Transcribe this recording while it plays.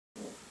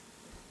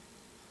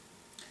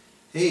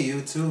Hey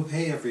YouTube,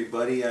 hey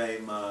everybody,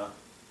 I'm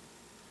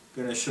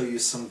going to show you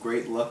some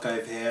great luck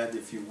I've had.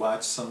 If you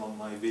watch some of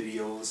my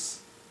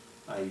videos,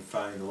 I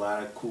find a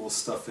lot of cool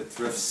stuff at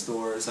thrift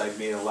stores. I've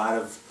made a lot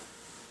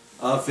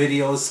of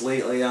videos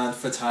lately on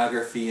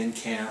photography and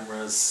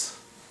cameras,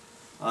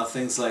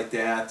 things like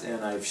that,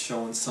 and I've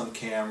shown some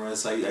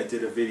cameras. I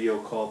did a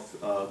video called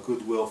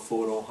Goodwill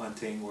Photo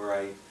Hunting where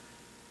I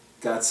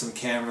got some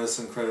cameras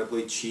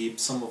incredibly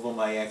cheap. Some of them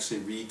I actually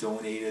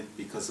re-donated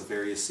because of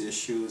various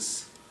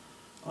issues.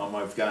 I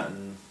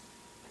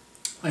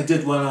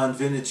did one on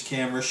vintage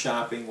camera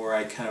shopping where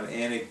I kind of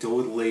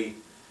anecdotally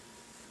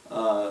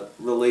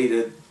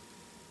related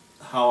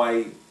how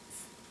I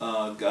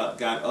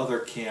got other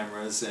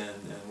cameras and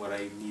what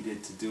I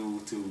needed to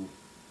do to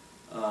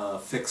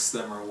fix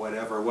them or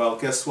whatever. Well,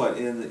 guess what?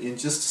 In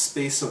just a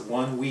space of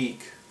 1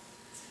 week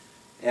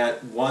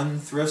at one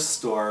thrift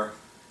store,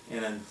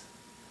 and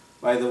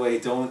by the way,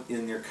 don't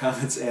in your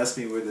comments ask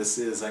me where this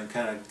is. I'm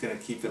kind of going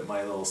to keep it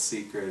my little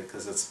secret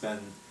because it's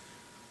been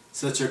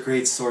such a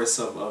great source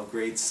of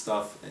great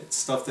stuff. It's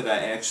stuff that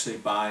I actually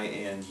buy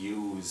and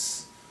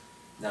use,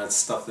 not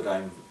stuff that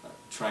I'm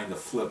trying to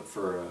flip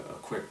for a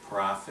quick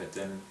profit.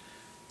 And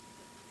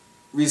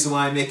reason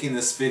why I'm making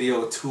this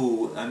video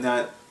too, I'm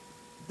not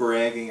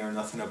bragging or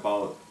nothing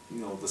about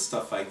the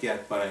stuff I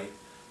get, but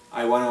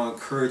I want to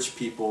encourage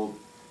people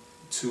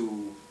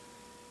to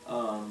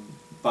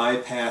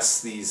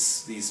bypass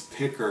these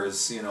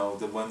pickers,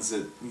 the ones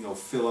that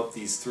fill up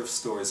these thrift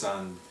stores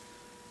on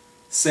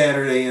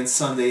Saturday and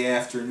Sunday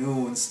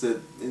afternoons,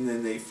 and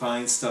then they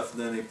find stuff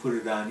and then they put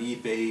it on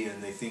eBay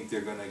and they think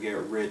they're going to get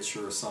rich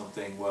or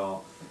something.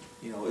 Well,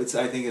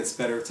 I think it's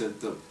better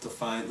to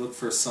look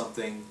for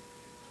something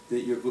that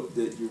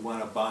you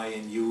want to buy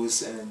and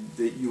use, and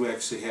that you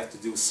actually have to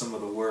do some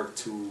of the work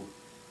to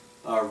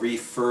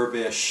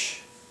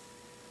refurbish,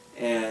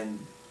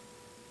 and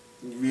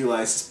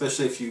realize,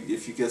 especially if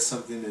you get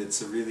something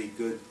that's a really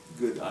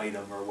good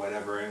item or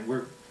whatever. And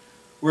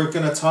we're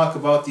going to talk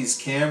about these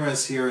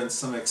cameras here and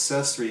some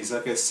accessories.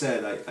 Like I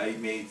said, I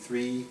made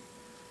 3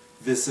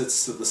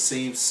 visits to the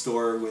same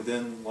store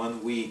within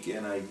 1 week,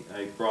 and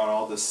I brought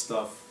all this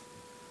stuff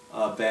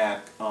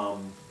back.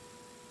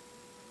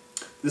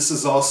 This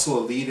is also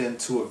a lead-in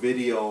to a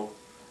video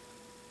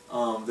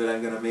that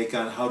I'm going to make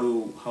on how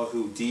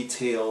to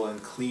detail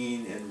and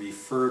clean and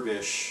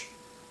refurbish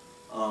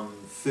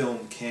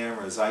film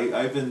cameras.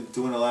 I've been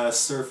doing a lot of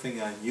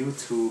surfing on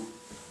YouTube,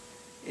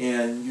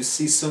 and you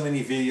see so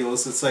many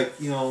videos. It's like,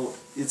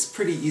 it's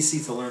pretty easy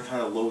to learn how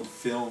to load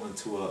film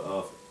into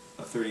a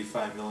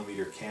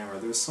 35mm camera.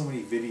 There's so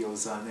many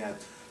videos on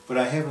that, but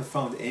I haven't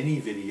found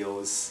any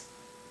videos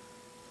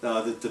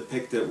that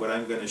depict what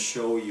I'm going to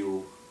show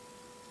you,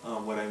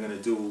 what I'm going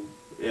to do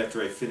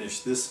after I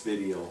finish this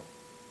video.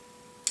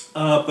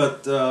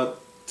 But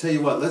tell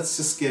you what, let's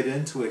just get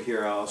into it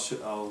here.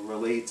 I'll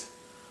relate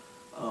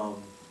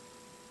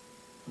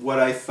what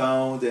I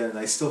found, and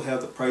I still have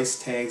the price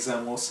tags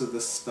on most of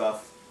this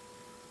stuff,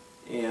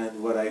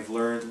 and what I've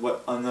learned.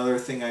 Another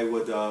thing I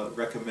would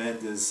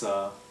recommend is,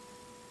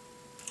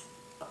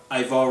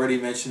 I've already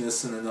mentioned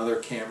this in another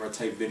camera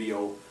type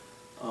video,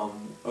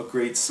 a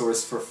great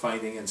source for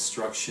finding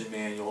instruction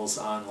manuals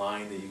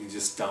online that you can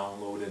just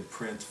download and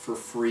print for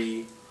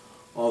free,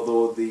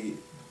 although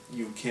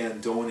you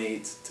can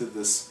donate to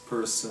this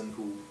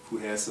person who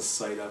has the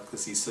site up,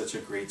 because he's such a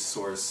great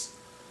source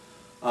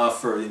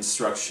for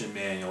instruction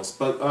manuals.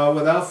 But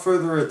without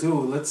further ado,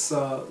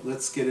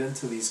 let's get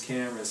into these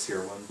cameras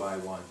here one by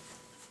one.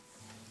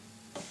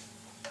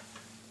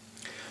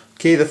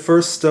 Okay, the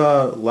first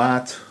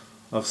lot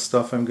of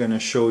stuff I'm going to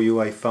show you,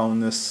 I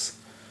found this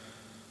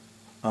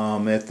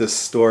at this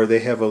store. They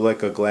have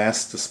like a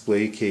glass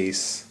display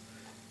case,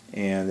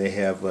 and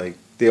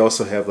they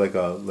also have like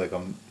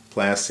a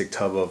plastic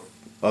tub of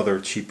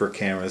other cheaper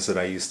cameras that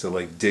I used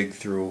to dig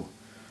through.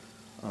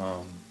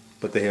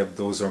 But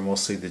those are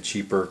mostly the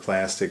cheaper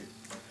plastic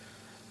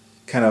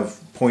kind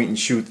of point and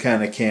shoot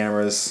kind of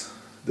cameras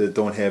that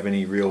don't have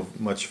any real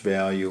much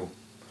value.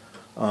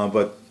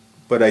 But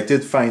I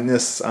did find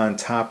this on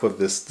top of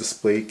this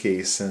display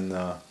case, and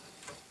a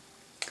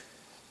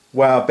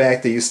while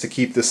back they used to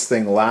keep this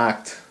thing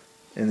locked,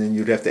 and then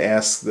you'd have to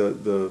ask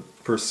the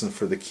person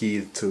for the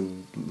key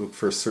to look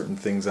for certain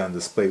things on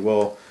display.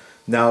 Well,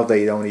 now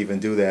they don't even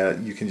do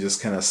that. You can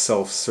just kind of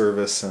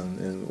self-service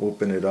and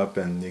open it up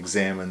and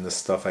examine the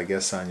stuff, I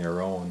guess, on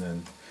your own,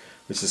 and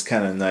which is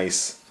kind of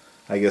nice.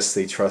 I guess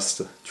they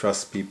trust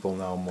people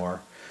now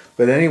more.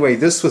 But anyway,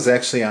 this was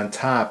actually on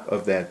top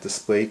of that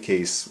display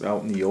case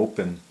out in the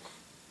open.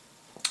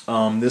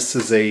 This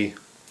is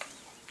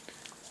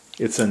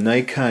it's a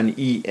Nikon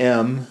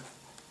EM.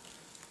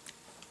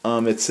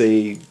 It's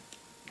a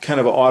kind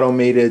of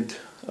automated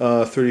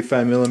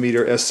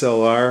 35mm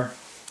SLR.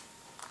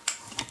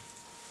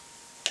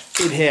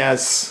 It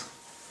has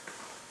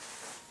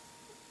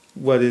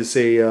what is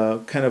a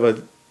kind of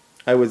a,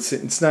 I would say,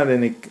 it's not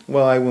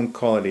well, I wouldn't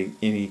call it an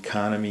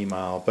economy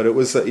model, but it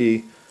was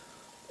a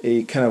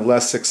kind of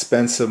less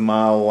expensive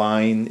model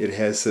line. It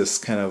has this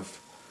kind of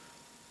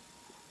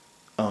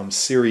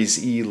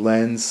Series E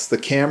lens. The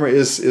camera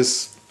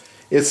is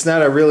it's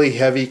not a really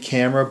heavy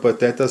camera, but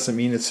that doesn't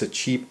mean it's a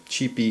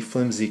cheapy,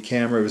 flimsy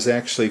camera. It was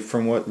actually,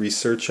 from what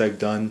research I've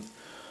done,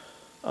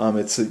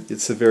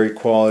 it's a very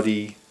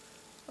quality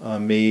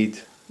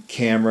made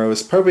camera. It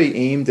was probably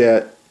aimed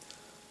at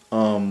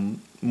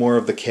more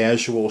of the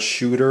casual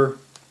shooter.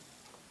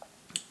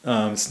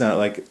 It's not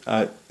like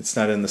it's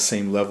not in the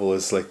same level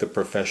as like the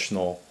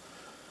professional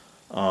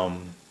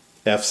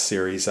F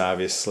series,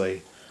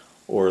 obviously,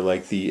 or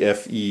like the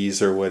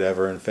FEs or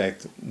whatever. In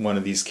fact, one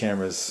of these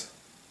cameras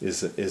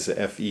is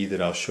a FE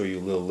that I'll show you a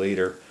little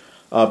later.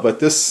 But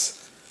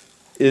this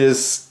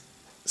is,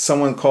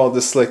 someone called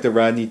this like the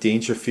Rodney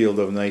Dangerfield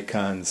of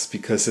Nikons,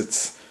 because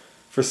it's,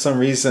 for some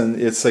reason,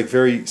 it's like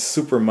very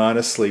super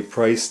modestly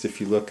priced.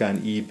 If you look on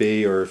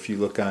eBay or if you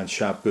look on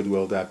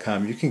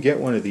shopgoodwill.com, you can get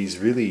one of these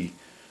really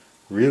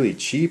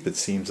cheap. It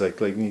seems like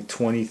maybe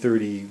 20,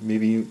 30,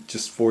 maybe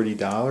just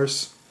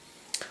 $40.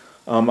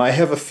 I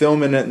have a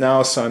film in it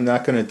now, so I'm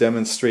not going to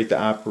demonstrate the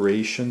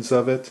operations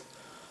of it.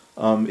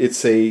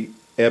 It's a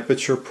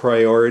aperture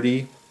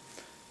priority.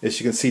 As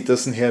you can see, it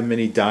doesn't have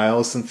many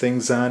dials and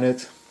things on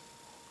it.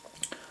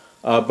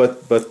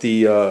 But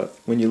the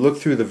when you look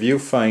through the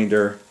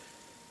viewfinder,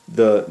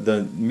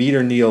 the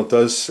meter needle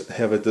does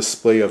have a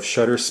display of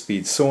shutter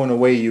speed. So in a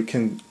way, you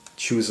can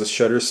choose a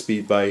shutter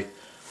speed by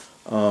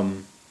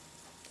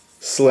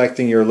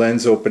selecting your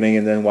lens opening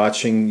and then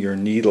watching your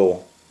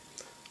needle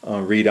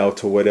read out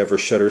to whatever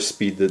shutter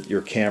speed that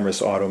your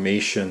camera's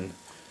automation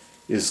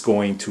is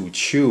going to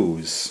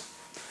choose,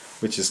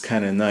 which is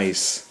kind of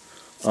nice.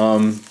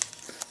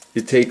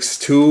 It takes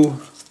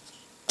two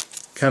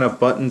kind of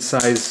button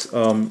size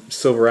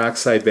silver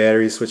oxide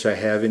batteries, which I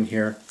have in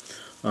here.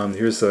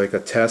 Here's like a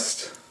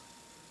test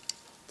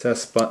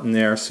button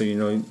there, so you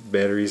know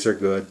batteries are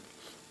good.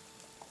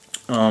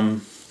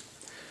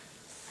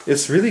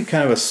 It's really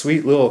kind of a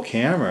sweet little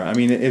camera. I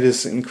mean, it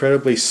is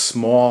incredibly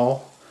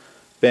small.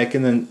 Back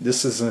in the,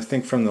 this is I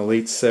think from the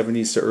late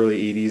 70s to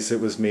early 80s it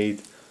was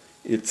made.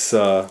 It's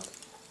like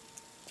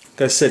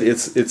I said,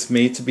 it's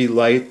made to be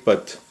light,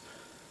 but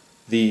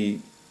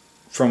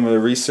from the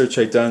research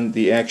I've done,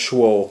 the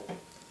actual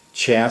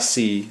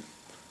chassis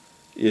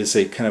is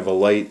a kind of a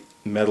light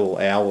metal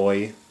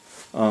alloy.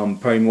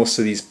 Probably most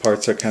of these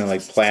parts are kind of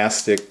like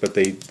plastic, but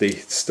they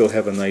still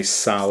have a nice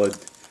solid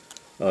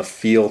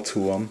feel to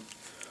them.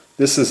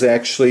 This is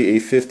actually a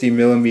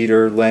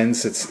 50mm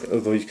lens. It's,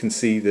 although you can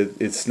see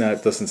that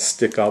it doesn't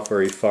stick out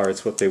very far.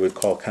 It's what they would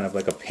call kind of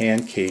like a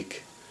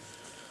pancake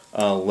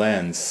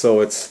lens.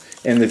 So it's,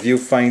 and the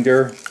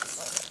viewfinder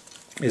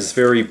is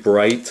very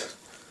bright.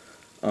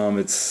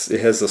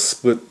 It has a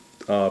split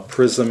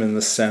prism in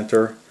the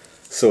center,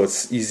 so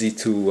it's easy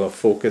to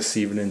focus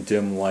even in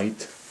dim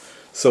light.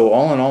 So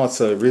all in all,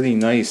 it's a really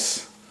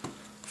nice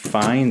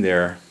find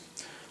there.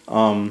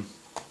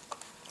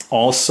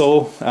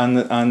 Also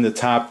on the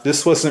top,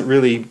 this wasn't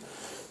really,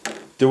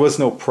 there was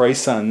no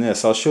price on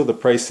this. I'll show the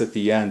price at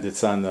the end.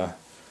 It's on the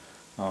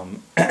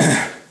on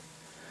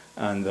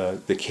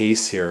the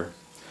case here.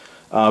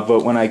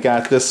 But when I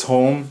got this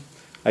home,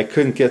 I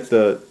couldn't get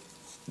the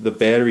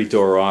battery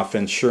door off,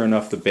 and sure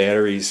enough the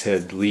batteries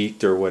had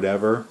leaked or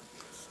whatever.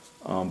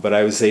 But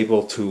I was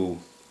able to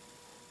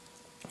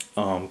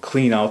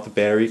clean out the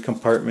battery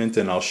compartment,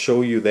 and I'll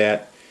show you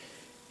that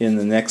in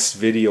the next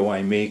video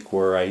I make,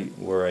 where I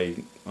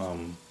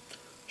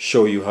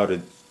show you how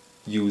to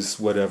use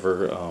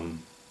whatever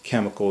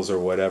chemicals or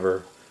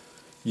whatever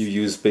you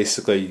use.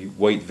 Basically,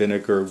 white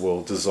vinegar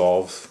will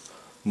dissolve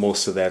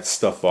most of that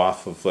stuff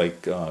off of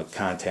like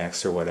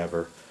contacts or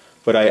whatever.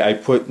 But I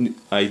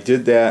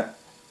did that,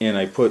 and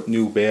I put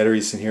new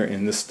batteries in here,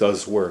 and this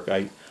does work.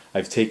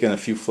 I've taken a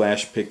few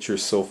flash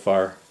pictures so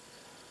far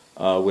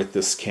with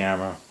this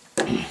camera.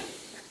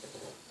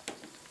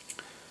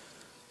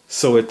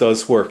 So it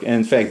does work. And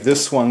in fact,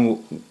 this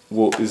one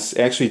is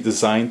actually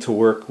designed to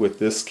work with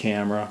this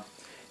camera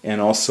and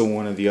also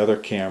one of the other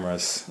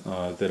cameras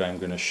that I'm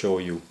going to show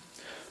you.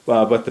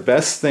 But the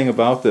best thing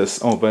about this,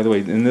 oh, by the way,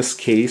 in this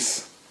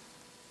case,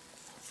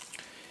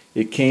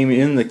 it came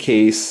in the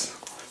case.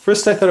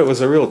 First I thought it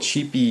was a real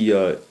cheapy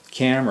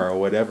camera or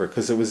whatever,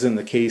 because it was in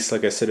the case.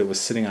 Like I said, it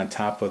was sitting on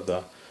top of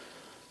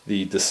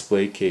the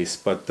display case.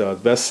 But the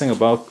best thing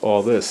about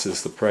all this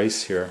is the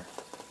price here.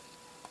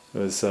 It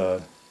was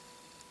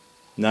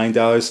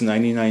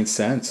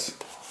 $9.99.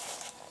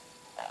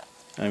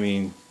 I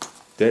mean,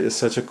 that is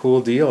such a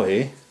cool deal,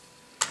 eh?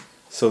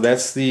 So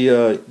that's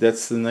the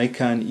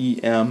Nikon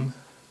EM.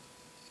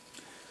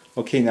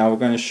 Okay, now we're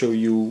going to show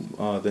you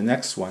the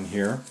next one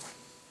here.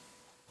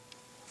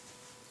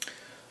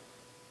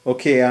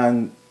 Okay,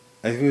 I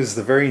think it was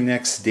the very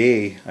next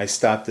day I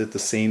stopped at the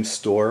same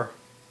store,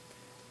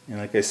 and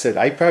like I said,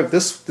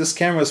 this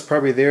camera was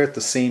probably there at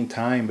the same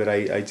time, but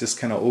I just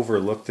kind of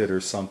overlooked it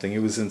or something.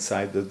 It was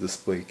inside the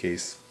display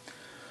case.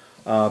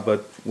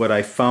 But what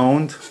I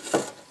found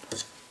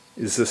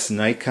is this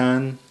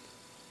Nikon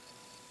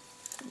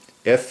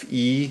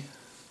FE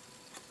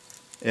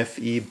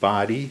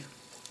body,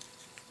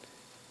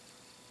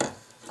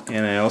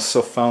 and I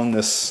also found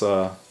this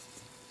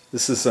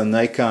This is a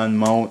Nikon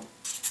mount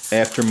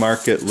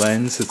aftermarket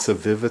lens. It's a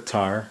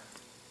Vivitar,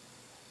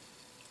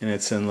 and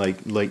it's in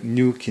like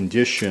new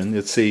condition.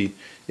 It's a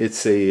I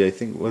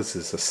think, what's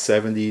this, a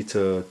 70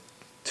 to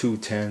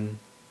 210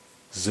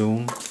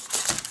 zoom.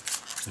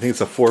 I think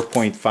it's a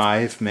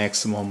 4.5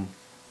 maximum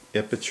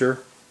aperture.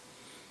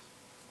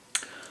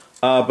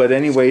 But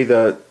anyway,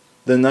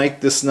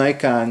 this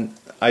Nikon,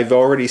 I've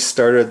already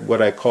started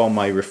what I call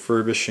my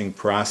refurbishing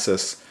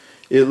process.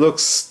 It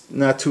looks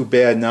not too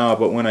bad now,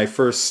 but when I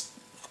first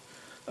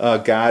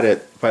got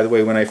it, by the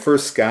way, when I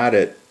first got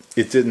it,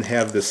 it didn't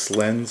have this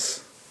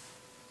lens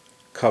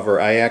cover.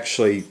 I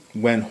actually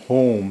went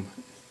home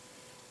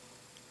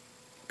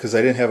because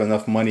I didn't have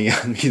enough money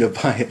on me to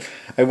buy it.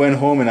 I went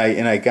home and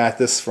I got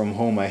this from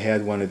home. I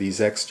had one of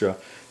these extra.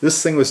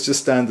 This thing was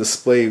just on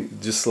display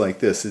just like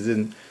this.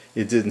 It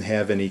didn't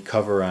have any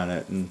cover on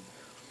it,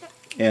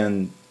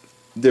 and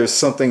there's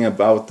something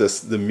about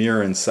the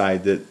mirror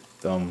inside that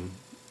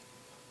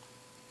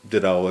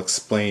that I'll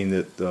explain,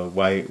 that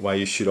why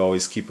you should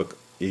always keep a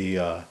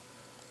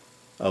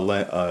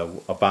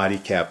body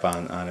cap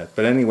on it.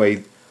 But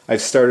anyway,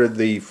 I've started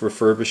the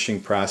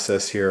refurbishing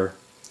process here,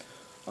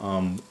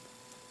 and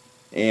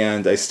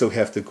I still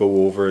have to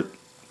go over it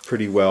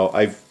pretty well.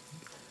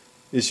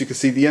 As you can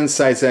see, the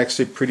inside's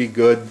actually pretty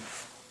good.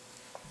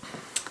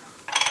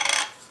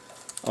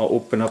 I'll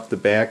open up the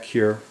back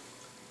here.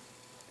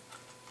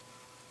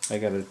 I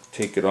gotta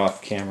take it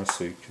off camera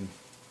so you can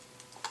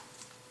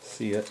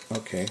see it.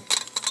 Okay.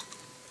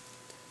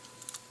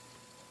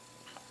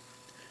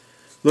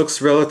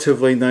 Looks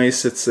relatively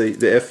nice.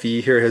 The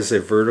FE here has a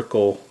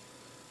vertical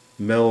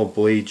metal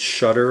blade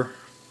shutter.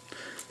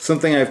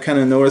 Something I've kind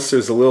of noticed,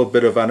 there's a little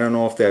bit of, I don't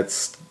know if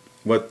that's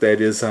what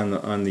that is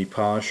on the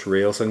polish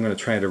rails. I'm going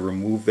to try to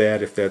remove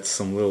that. If that's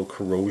some little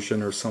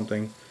corrosion or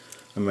something,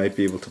 I might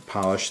be able to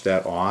polish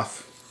that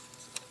off.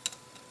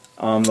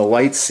 The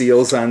light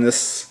seals on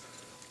this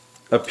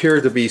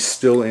appear to be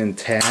still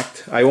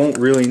intact. I won't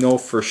really know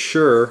for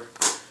sure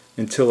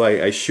until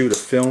I shoot a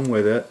film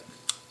with it.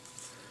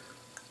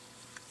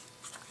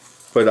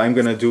 But I'm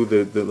going to do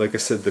like I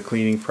said, the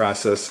cleaning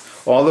process.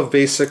 All the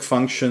basic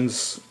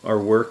functions are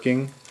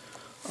working.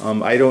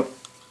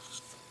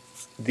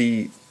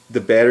 The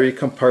battery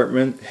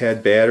compartment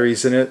had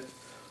batteries in it.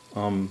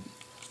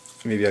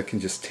 Maybe I can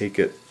just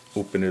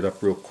open it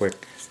up real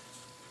quick.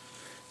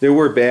 There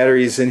were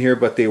batteries in here,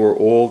 but they were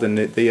old and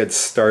they had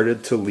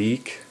started to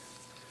leak.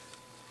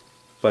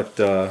 But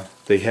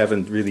they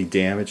haven't really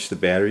damaged the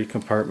battery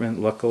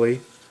compartment,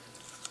 luckily.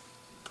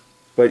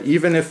 But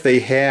even if they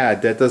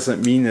had, that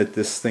doesn't mean that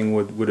this thing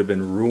would have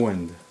been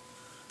ruined.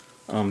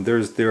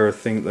 There are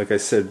things, like I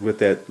said, with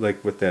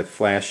that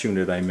flash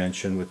unit I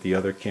mentioned with the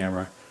other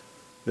camera,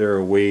 there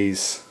are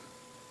ways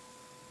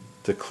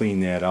to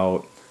clean that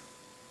out.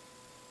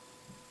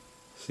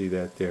 See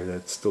that there?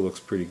 That still looks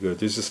pretty good.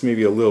 There's just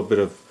maybe a little bit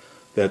of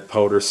that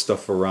powder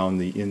stuff around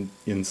the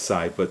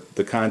inside, but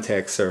the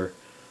contacts are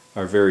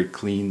very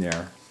clean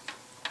there.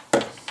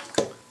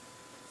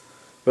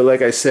 But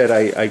like I said,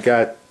 I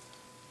got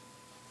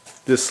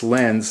this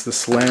lens.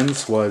 This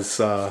lens was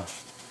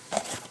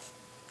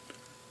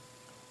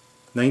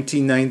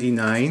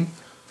 $19.99.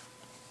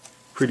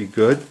 Pretty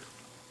good.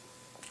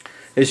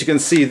 As you can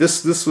see,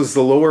 this was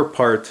the lower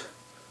part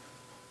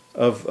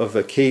of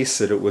the case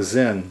that it was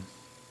in.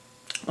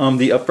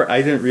 The upper,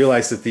 I didn't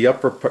realize that the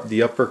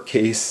upper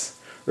case,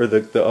 or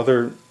the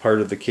other part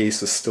of the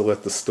case, is still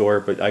at the store,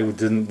 but I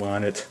didn't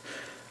want it.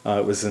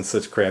 It was in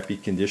such crappy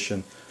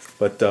condition.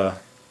 But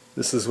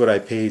this is what I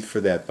paid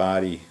for that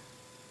body.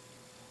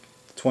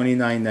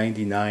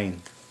 $29.99.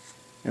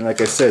 And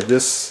like I said,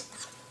 this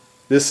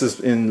is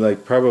in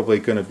probably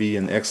going to be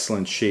in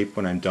excellent shape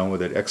when I'm done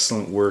with it.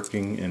 Excellent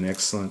working and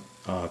excellent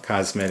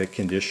cosmetic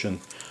condition.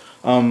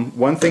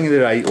 One thing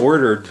that I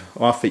ordered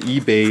off of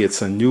eBay,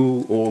 it's a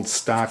new old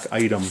stock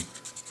item,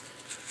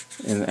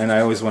 and I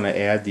always want to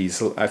add these.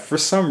 For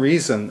some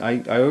reason,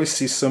 I always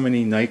see so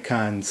many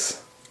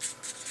Nikons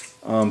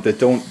that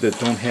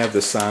don't have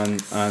this on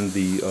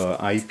the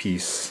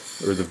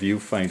eyepiece or the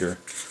viewfinder,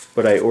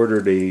 but I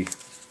ordered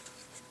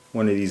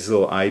one of these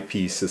little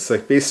eyepieces. It's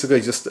like basically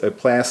just a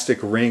plastic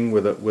ring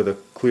with a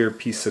clear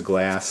piece of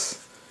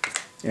glass,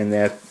 and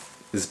that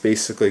is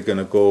basically going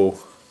to go.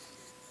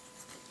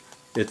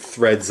 It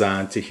threads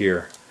on to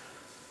here.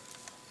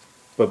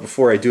 But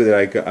before I do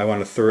that, I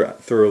want to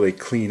thoroughly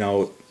clean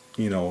out,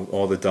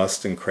 all the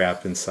dust and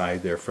crap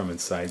inside there, from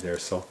inside there.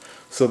 So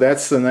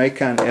that's the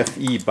Nikon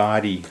FE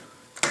body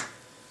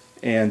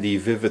and the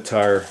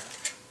Vivitar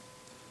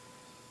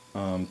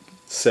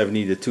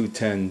 70 to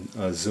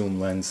 210 zoom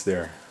lens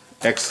there.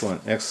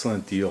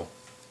 Excellent deal.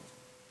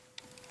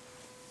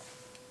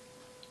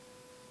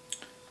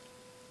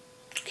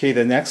 Okay,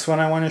 the next one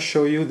I want to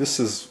show you, this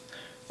is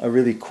a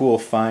really cool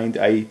find.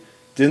 I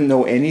didn't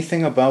know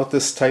anything about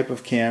this type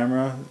of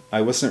camera.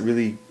 I wasn't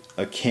really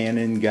a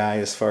Canon guy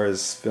as far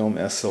as film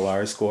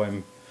SLRs go.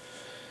 I'm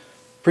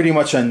pretty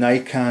much a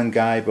Nikon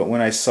guy, but when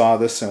I saw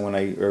this and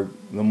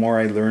the more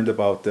I learned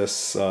about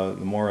this, the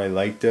more I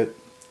liked it.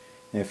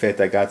 And in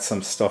fact, I got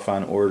some stuff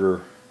on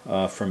order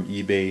from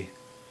eBay,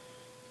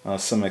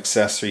 some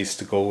accessories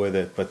to go with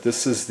it. But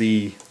this is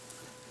the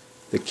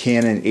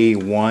Canon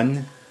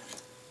A1.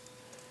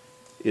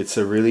 It's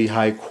a really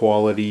high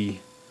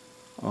quality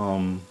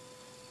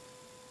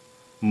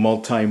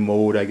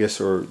multi-mode, I guess,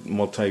 or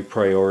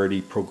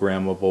multi-priority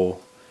programmable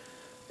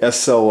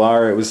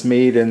SLR. It was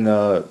made in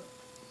the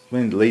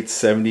late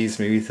 70s,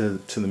 maybe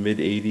to the mid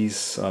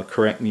 80s.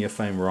 Correct me if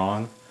I'm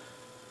wrong.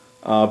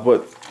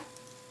 But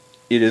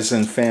it is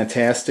in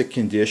fantastic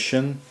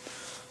condition.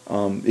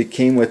 It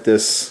came with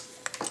this,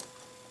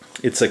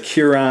 it's a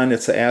Curon,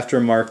 it's an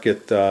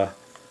aftermarket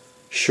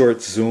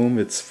short zoom.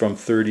 It's from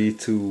 30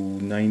 to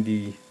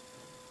 90,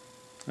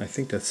 I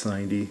think that's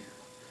 90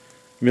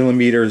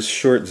 millimeters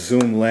short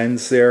zoom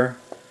lens there.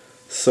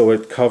 So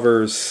it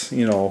covers,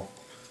 you know,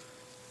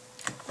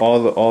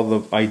 all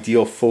the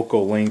ideal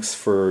focal lengths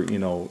for, you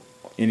know,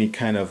 any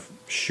kind of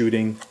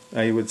shooting,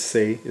 I would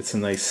say. It's a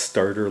nice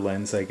starter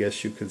lens, I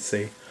guess you could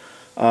say.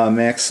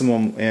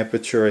 Maximum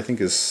aperture, I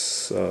think,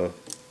 is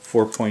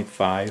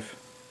 4.5.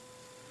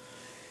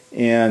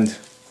 And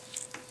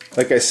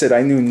like I said,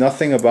 I knew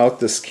nothing about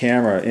this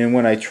camera, and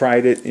when I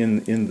tried it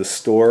in the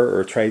store,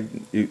 or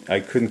I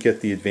couldn't get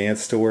the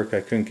advance to work,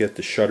 I couldn't get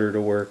the shutter to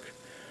work.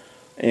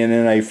 And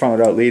then I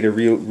found out later,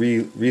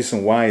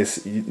 reason why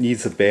is it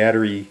needs a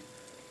battery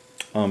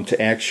to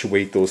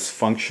actuate those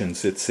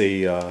functions. It's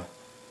a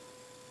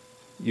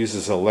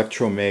uses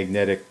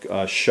electromagnetic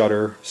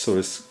shutter, so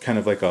it's kind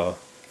of like a,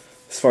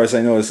 as far as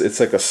I know, it's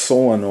like a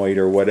solenoid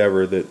or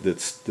whatever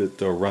that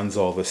runs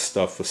all this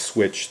stuff, a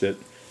switch that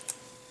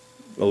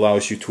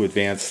allows you to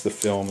advance the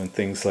film and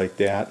things like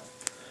that.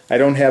 I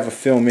don't have a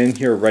film in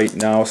here right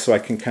now, so I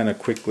can kind of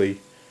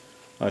quickly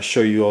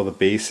show you all the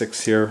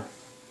basics here.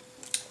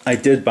 I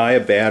did buy a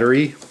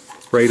battery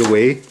right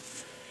away.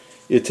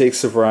 It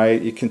takes a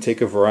variety. You can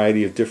take a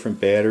variety of different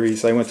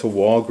batteries. I went to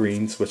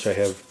Walgreens, which I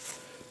have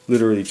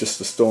literally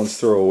just a stone's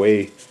throw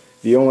away.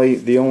 The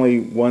only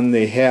one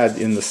they had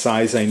in the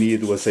size I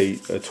needed was a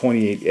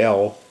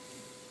 28L,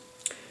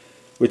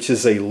 which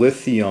is a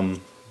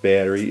lithium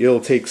battery.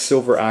 It'll take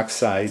silver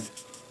oxide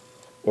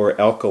or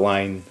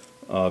alkaline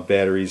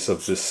batteries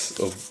of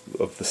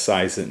the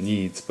size it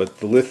needs, but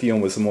the lithium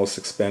was the most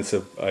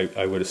expensive,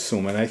 I would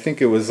assume, and I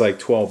think it was like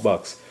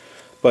 $12.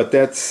 But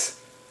that's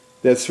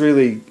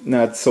really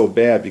not so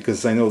bad,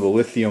 because I know the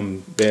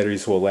lithium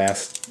batteries will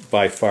last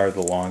by far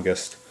the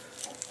longest.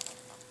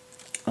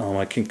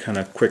 I can kind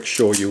of quick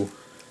show you.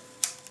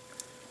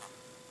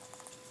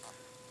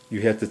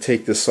 You have to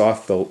take this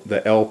off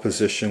the L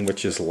position,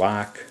 which is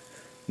lock.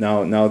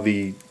 Now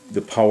the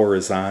power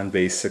is on,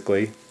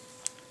 basically.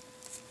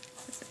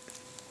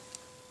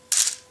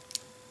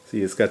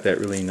 See, it's got that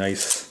really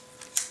nice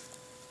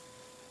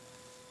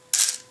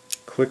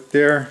click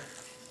there.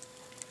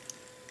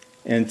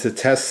 And to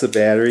test the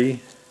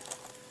battery,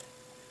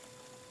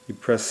 you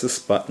press this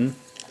button,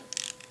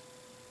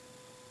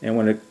 and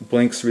when it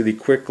blinks really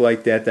quick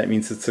like that, that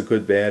means it's a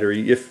good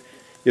battery. If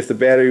the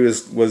battery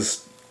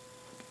was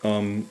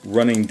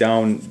running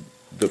down,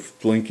 the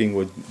blinking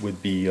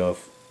would be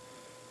of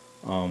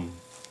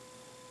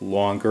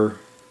longer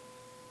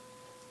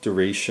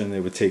duration.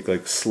 It would take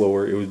like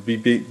slower. It would be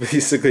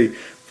basically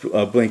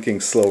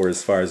blinking slower,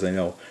 as far as I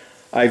know.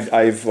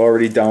 I've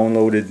already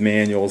downloaded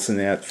manuals and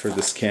that for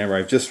this camera.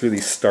 I've just really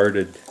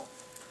started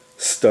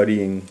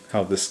studying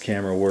how this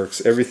camera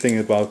works. Everything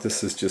about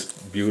this is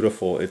just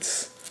beautiful.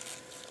 It's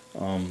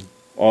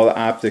all the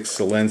optics,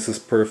 the lens is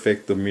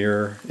perfect, the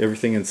mirror,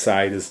 everything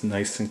inside is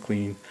nice and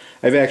clean.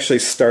 I've actually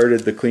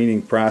started the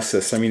cleaning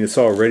process. I mean, it's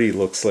already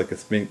looks like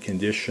it's mint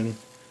condition.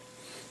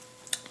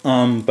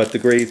 But the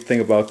great thing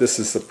about this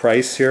is the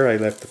price here. I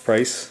left the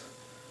price.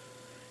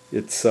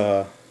 It's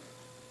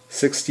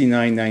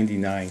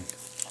 $69.99.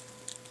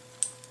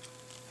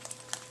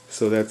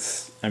 So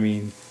that's, I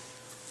mean,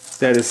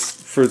 that is,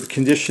 for the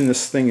condition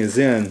this thing is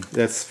in,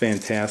 that's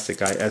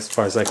fantastic. As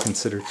far as I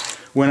consider,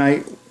 when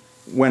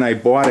I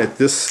bought it,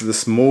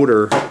 this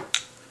motor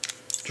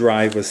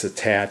drive was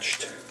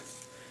attached.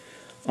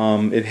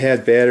 It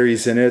had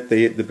batteries in it.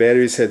 The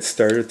batteries had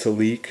started to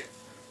leak,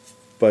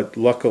 but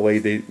luckily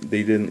they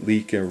didn't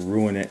leak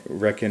and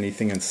wreck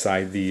anything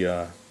inside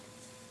the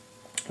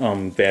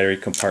battery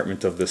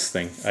compartment of this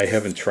thing. I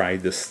haven't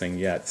tried this thing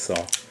yet,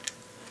 so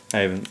I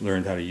haven't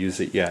learned how to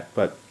use it yet.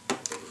 But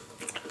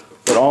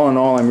all in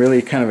all, I'm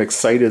really kind of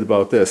excited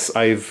about this.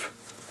 I've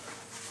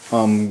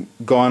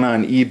gone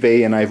on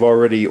eBay and I've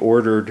already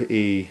ordered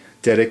a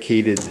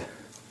dedicated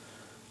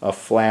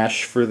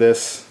flash for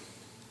this.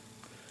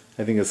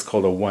 I think it's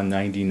called a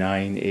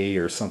 199A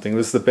or something. It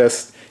was the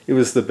best. It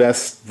was the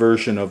best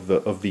version of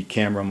the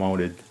camera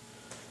mounted,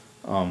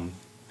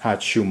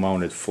 hot shoe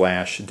mounted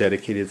flash,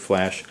 dedicated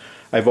flash.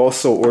 I've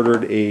also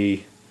ordered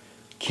a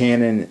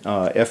Canon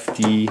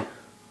FD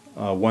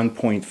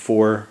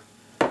 1.4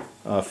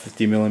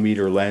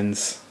 50mm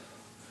lens.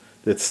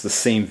 That's the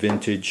same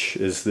vintage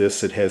as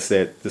this. It has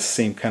the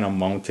same kind of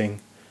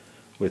mounting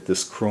with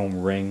this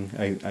chrome ring.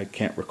 I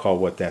can't recall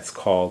what that's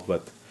called,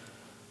 but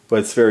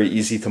it's very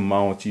easy to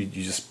mount. You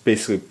just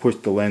basically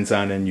put the lens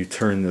on and you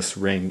turn this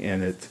ring,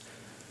 and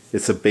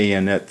it's a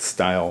bayonet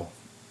style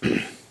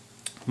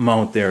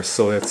mount there.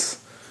 So that's,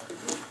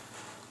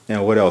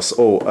 and what else?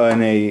 Oh,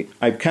 and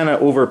I kind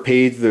of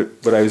overpaid,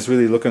 but I was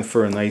really looking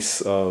for a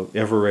nice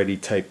ever-ready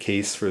type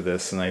case for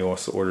this, and I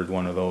also ordered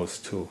one of those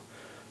too.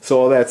 So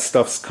all that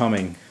stuff's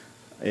coming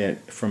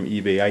from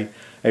eBay.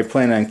 I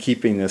plan on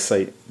keeping this.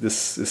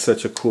 This is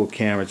such a cool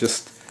camera,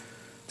 just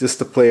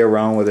to play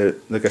around with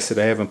it. Like I said,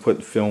 I haven't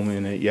put film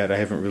in it yet. I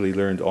haven't really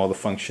learned all the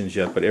functions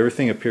yet, but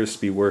everything appears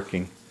to be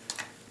working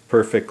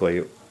perfectly.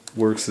 It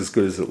works as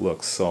good as it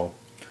looks. So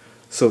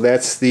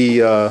that's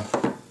the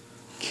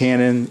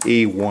Canon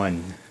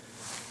A1.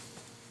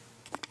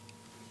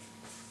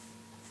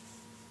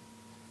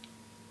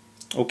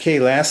 Okay,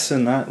 last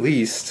and not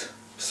least,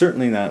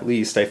 certainly not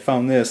least, I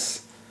found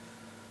this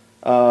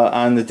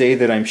on the day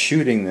that I'm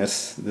shooting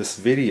this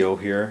video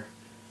here.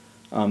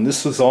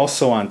 This was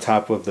also on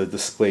top of the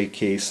display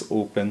case,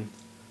 open.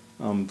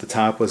 The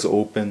top was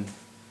open,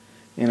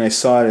 and I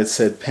saw it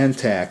said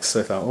Pentax. So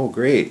I thought, oh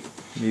great,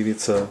 maybe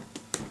it's a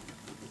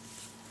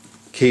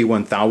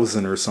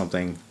K1000 or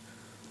something.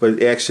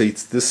 But actually,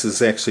 this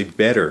is actually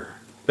better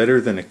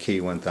than a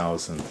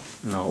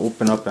K1000. And I'll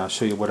open up and I'll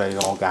show you what I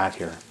all got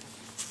here.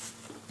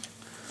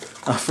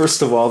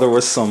 First of all, there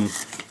was some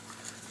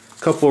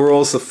couple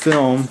rolls of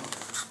film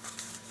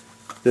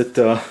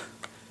that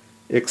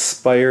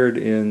expired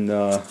in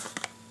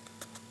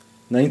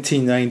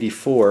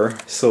 1994,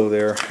 so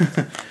they're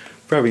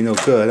probably no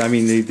good. I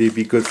mean, they'd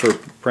be good for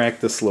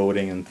practice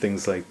loading and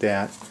things like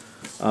that.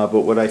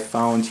 But what I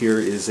found here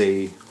is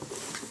it's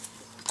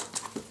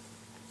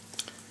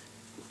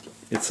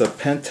a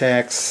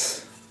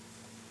Pentax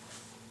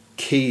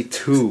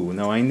K2.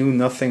 Now, I knew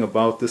nothing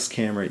about this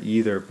camera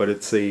either, but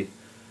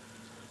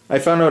I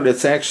found out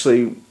it's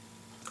actually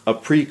a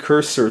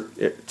precursor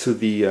to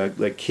the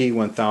like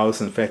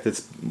K1000. In fact,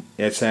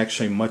 it's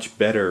actually much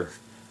better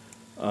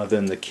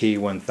than the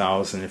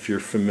K1000. If you're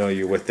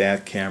familiar with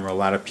that camera, a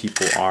lot of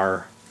people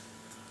are.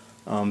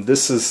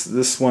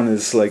 This one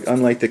is like,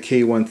 unlike the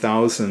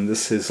K1000,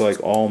 this is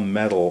like all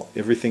metal.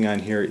 Everything on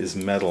here is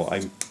metal.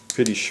 I'm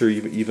pretty sure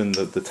even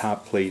the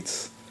top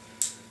plates.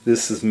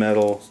 This is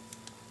metal.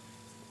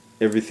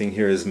 Everything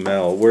here is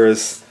metal.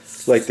 Whereas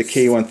like the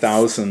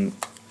K1000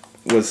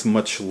 was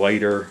much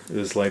lighter. It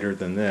was lighter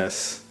than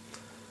this.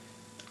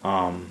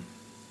 It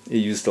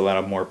used a lot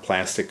of more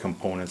plastic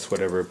components,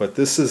 whatever. But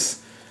this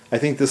is, I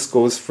think this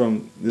is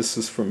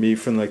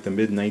from like the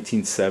mid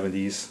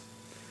 1970s.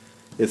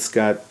 It's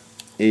got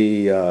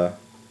a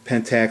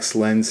Pentax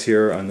lens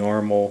here, a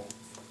normal,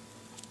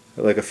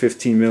 like a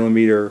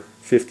 15mm,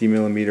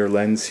 50mm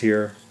lens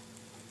here.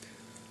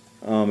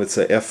 It's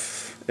a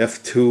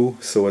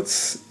f2, so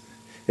it's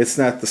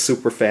not the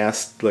super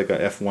fast like a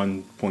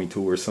f1.2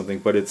 or something,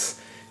 but it's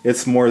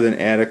more than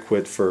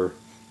adequate for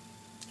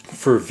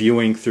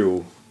viewing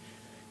through,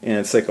 and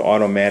it's like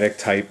automatic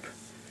type.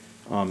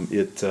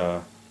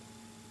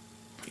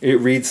 It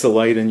reads the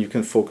light and you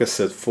can focus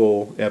at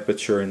full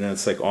aperture, and then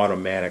it's like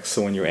automatic.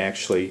 So when you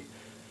actually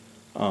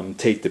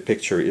take the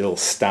picture, it'll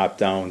stop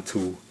down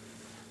to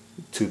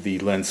the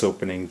lens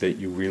opening that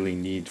you really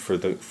need for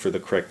the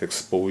correct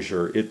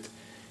exposure.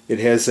 It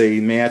has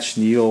a matched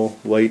needle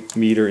light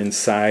meter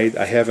inside.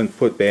 I haven't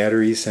put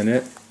batteries in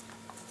it.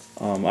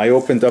 I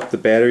opened up the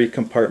battery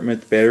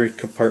compartment. The battery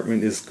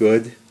compartment is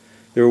good.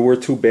 There were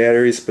 2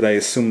 batteries, but I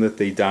assume that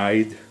they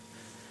died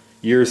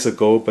years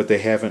ago, but they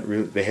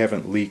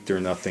haven't leaked or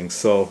nothing.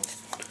 So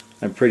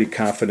I'm pretty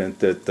confident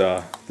that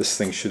this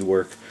thing should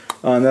work.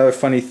 Another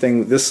funny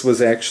thing, this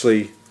was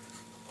actually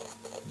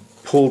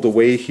pulled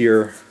away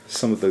here,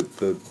 some of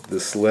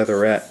this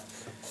leatherette,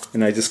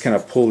 and I just kind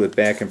of pulled it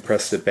back and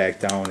pressed it back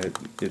down.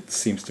 It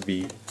seems to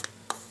be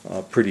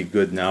pretty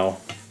good now.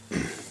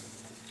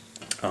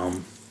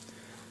 And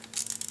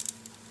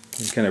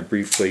kind of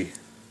briefly,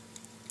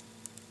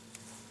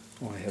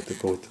 oh, I have to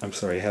go. I'm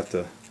sorry.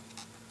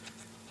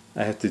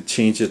 I have to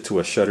change it to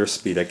a shutter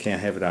speed. I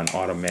can't have it on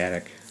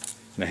automatic,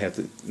 and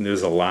and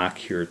there's a lock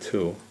here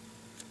too.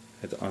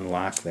 I have to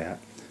unlock that.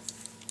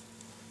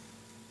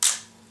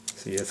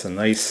 See, it's a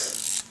nice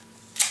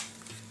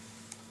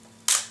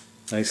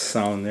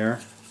sound there.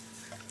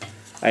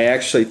 I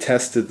actually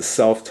tested the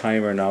self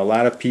timer. Now a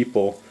lot of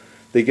people,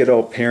 they get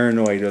all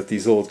paranoid with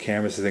these old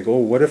cameras. They think, oh,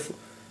 what if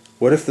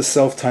the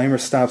self timer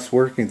stops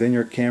working? Then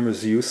your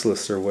camera's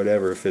useless or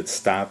whatever. If it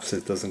stops,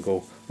 it doesn't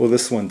go. Well,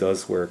 this one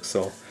does work,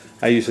 so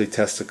I usually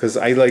test it because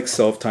I like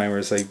self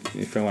timers.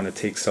 If I want to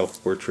take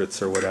self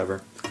portraits or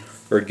whatever,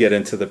 or get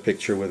into the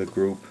picture with a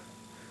group.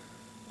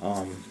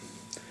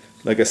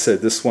 Like I said,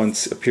 this one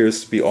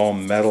appears to be all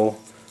metal.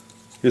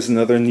 Here's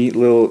another neat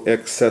little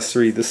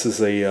accessory. This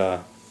is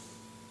a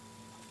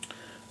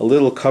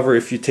little cover.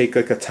 If you take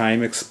like a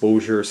time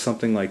exposure or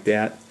something like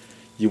that,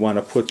 you want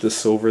to put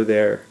this over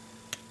there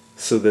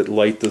so that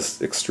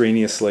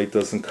extraneous light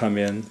doesn't come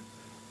in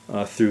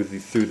through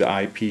the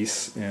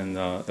eyepiece and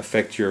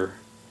affect your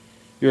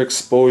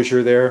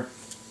exposure there.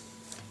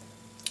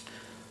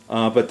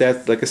 But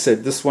that, like I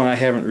said, this one I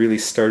haven't really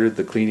started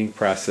the cleaning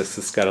process.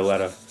 It's got a lot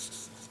of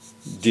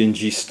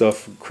dingy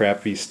stuff,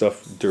 crappy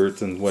stuff,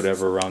 dirt and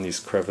whatever around these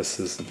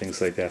crevices and things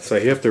like that. So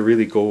I have to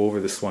really go over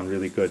this one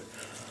really good.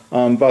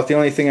 About the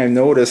only thing I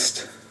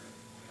noticed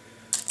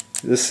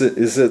this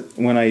is that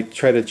when I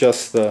try to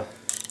adjust the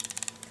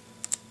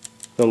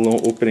low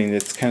opening,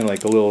 it's kind of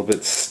like a little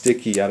bit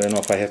sticky. I don't know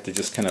if I have to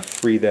just kind of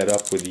free that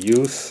up with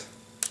use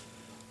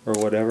or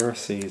whatever.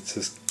 See, it's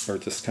just, or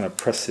just kind of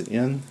press it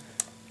in.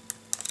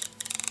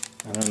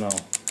 I don't know.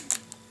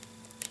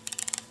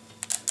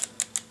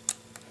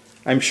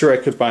 I'm sure I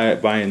could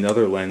buy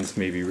another lens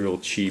maybe real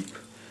cheap.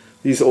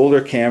 These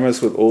older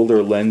cameras with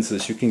older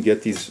lenses, you can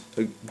get these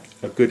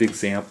a good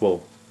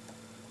example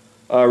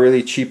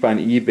really cheap on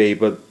eBay.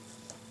 But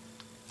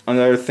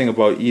another thing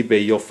about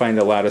eBay, you'll find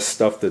a lot of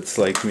stuff that's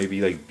like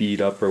maybe like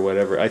beat up or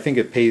whatever. I think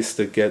it pays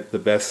to get the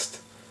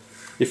best,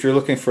 if you're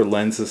looking for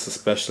lenses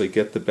especially,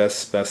 get the best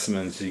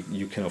specimens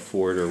you can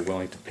afford or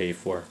willing to pay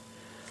for.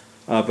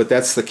 But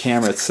that's the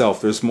camera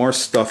itself. There's more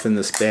stuff in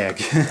this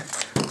bag.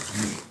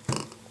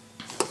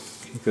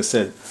 Like I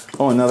said,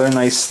 oh, another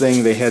nice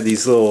thing, they had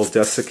these little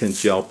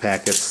desiccant gel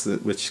packets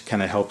which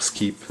kind of helps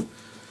keep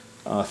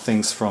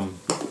things from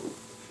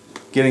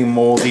getting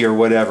moldy or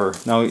whatever.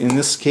 Now in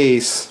this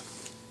case,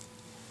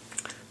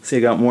 see, I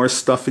got more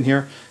stuff in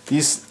here.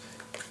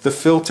 The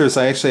filters,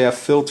 I actually have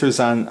filters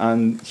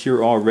on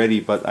here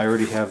already, but I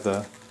already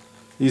have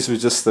these were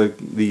just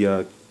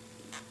the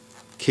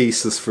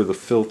cases for the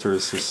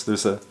filters.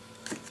 There's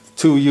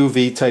two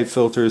UV type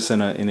filters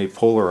and a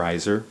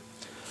polarizer.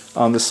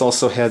 This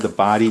also had the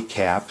body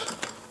cap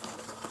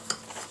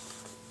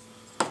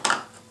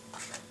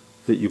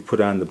that you put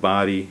on the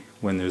body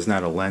when there's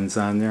not a lens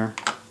on there.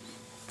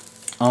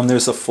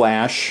 There's a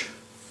flash,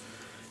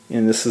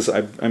 and this is,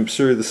 I'm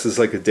sure this is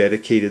like a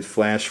dedicated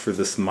flash for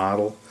this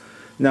model.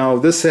 Now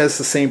this has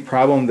the same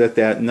problem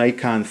that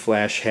Nikon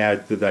flash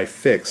had that I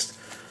fixed.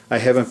 I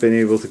haven't been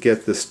able to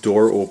get this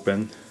door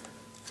open,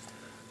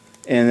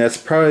 and that's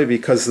probably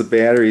because the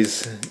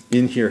batteries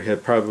in here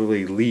have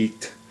probably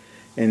leaked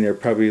and they're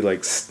probably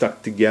like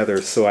stuck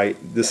together, so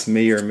this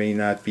may or may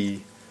not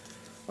be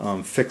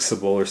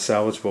fixable or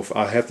salvageable.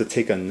 I'll have to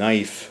take a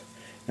knife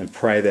and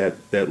pry that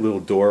little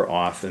door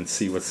off and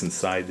see what's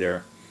inside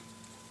there.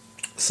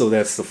 So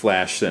that's the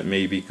flash that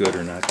may be good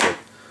or not good.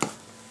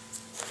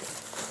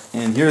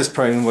 And here's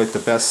probably like the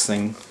best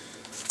thing.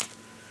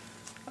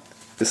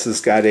 This has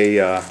got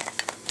a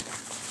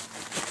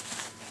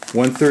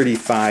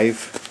 135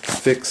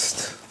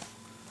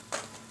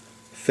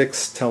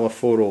 fixed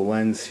telephoto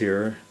lens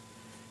here.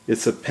 It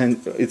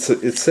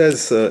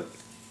says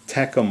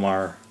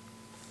Tecumar,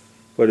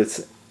 but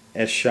it's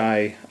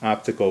Eschi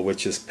Optical,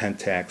 which is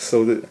Pentax.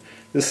 So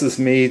this is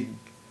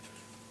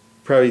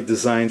probably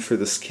designed for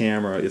this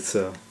camera. It's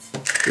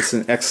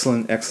an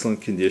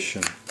excellent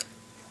condition.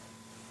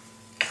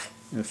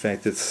 In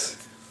fact,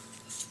 if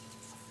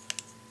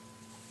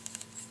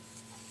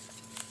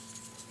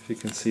you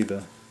can see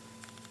the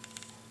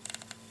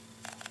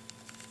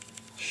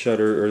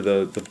shutter or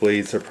the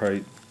blades are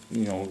probably,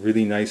 you know,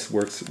 really nice,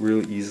 works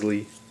real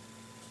easily.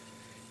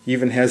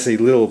 Even has a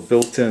little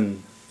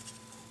built-in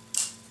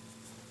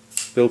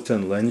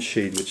lens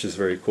shade, which is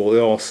very cool. It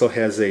also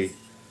has a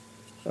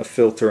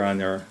filter on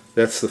there.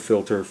 That's the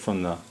filter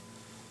from those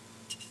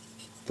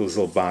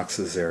little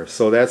boxes there.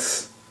 So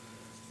that's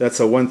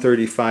a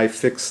 135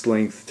 fixed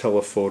length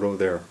telephoto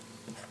there.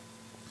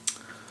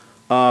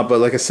 But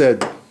like I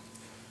said,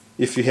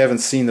 if you haven't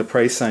seen the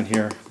price on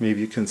here, maybe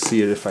you can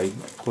see it if I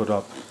put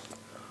up.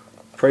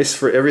 Price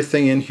for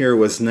everything in here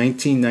was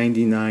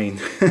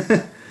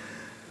 $19.99.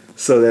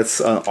 So that's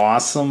an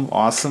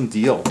awesome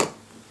deal.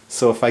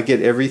 So if I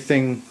get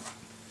everything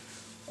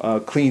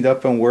cleaned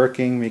up and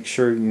working, make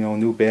sure, you know,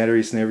 new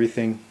batteries and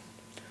everything,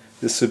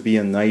 this would be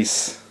a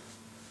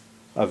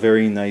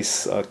very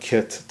nice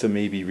kit to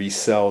maybe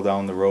resell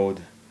down the road.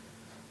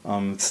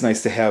 It's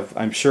nice to have.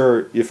 I'm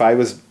sure if I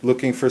was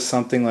looking for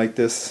something like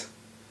this,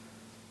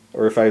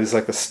 or if I was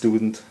like a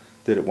student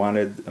that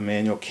wanted a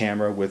manual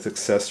camera with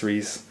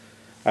accessories,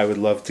 I would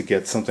love to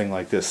get something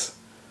like this.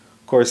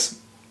 Of course,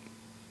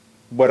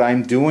 what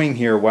I'm doing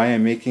here, why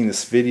I'm making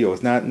this video,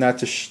 is not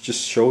to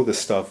just show the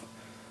stuff,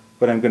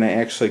 but I'm going to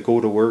actually go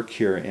to work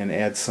here and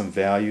add some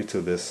value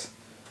to this.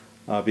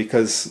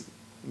 Because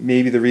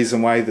maybe the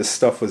reason why this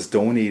stuff was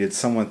donated,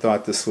 someone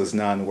thought this was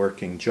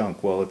non-working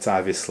junk. Well, it's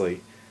obviously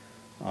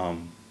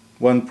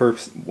one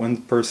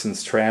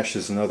person's trash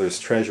is another's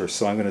treasure.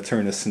 So I'm going to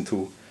turn this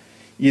into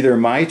either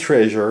my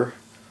treasure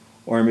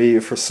or maybe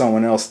for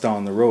someone else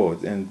down the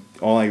road. And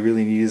all you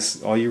really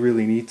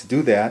need to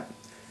do that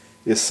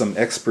is some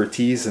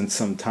expertise and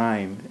some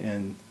time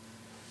and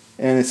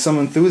it's some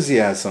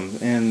enthusiasm.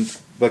 And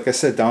like I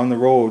said, down the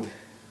road,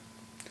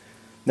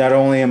 not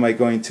only am I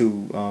going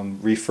to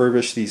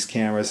refurbish these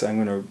cameras,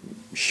 I'm going to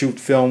shoot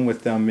film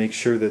with them, make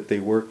sure that they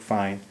work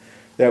fine.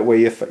 That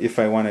way, if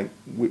I want to,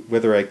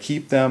 whether I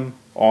keep them,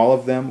 all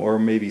of them, or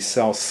maybe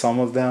sell some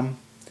of them,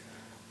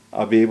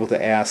 I'll be able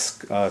to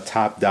ask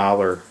top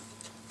dollar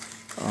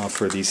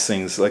for these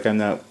things. Like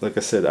I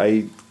said,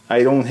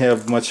 I don't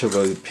have much of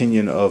an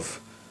opinion of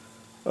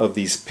of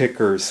these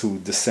pickers who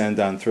descend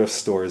on thrift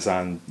stores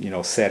on, you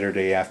know,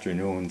 Saturday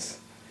afternoons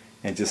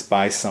and just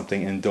buy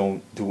something and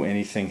don't do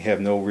anything, have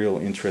no real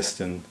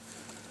interest in,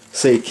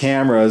 say,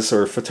 cameras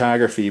or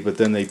photography, but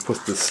then they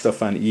put this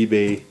stuff on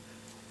eBay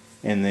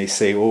and they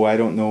say, oh, I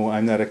don't know,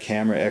 I'm not a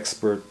camera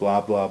expert,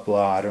 blah, blah,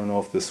 blah, I don't know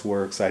if this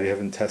works, I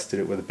haven't tested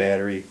it with a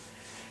battery,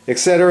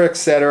 etc.,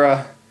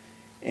 etc.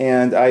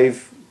 And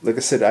like I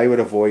said, I would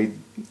avoid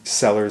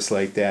sellers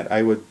like that.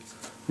 I would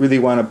really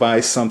want to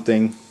buy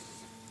something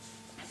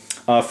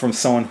from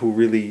someone who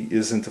really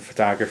is into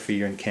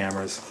photography and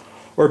cameras.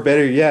 Or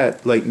better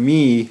yet, like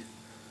me,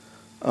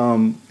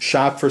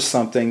 shop for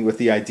something with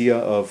the idea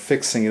of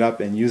fixing it up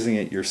and using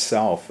it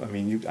yourself. I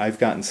mean, I've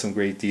gotten some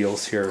great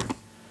deals here,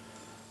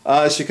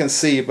 as you can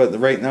see. But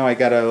right now, I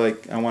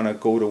want to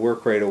go to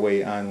work right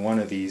away on one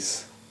of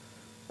these,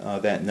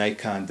 that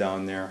Nikon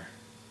down there.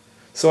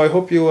 So I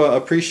hope you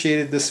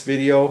appreciated this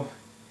video,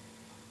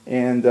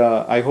 and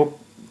I hope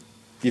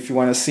if you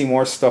want to see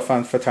more stuff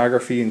on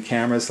photography and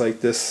cameras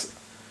like this,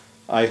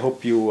 I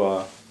hope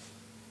you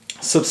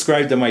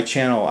subscribe to my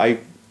channel.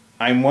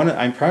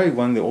 I'm probably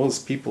one of the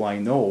oldest people I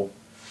know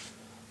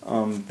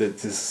that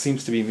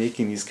seems to be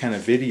making these kind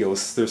of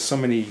videos. There's so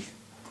many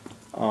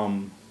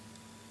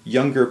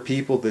younger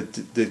people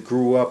that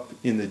grew up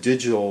in the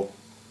digital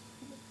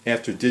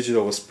after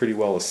digital was pretty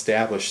well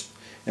established,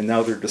 and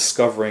now they're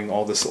discovering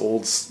all this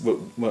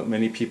what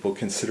many people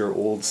consider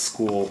old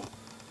school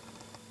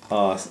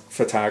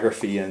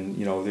photography, and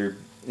you know, they're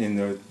in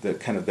the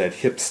kind of that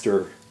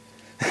hipster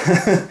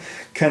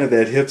kind of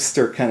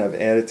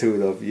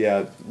attitude of,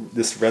 yeah,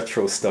 this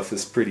retro stuff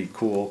is pretty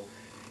cool.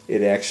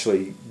 It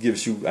actually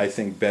gives you, I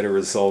think, better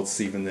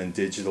results even than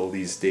digital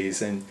these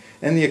days, and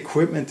the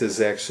equipment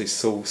is actually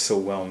so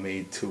well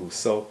made too.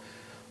 So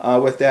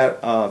with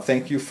that,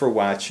 thank you for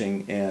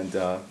watching, and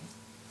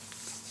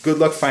good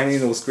luck finding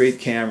those great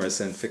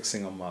cameras and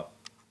fixing them up.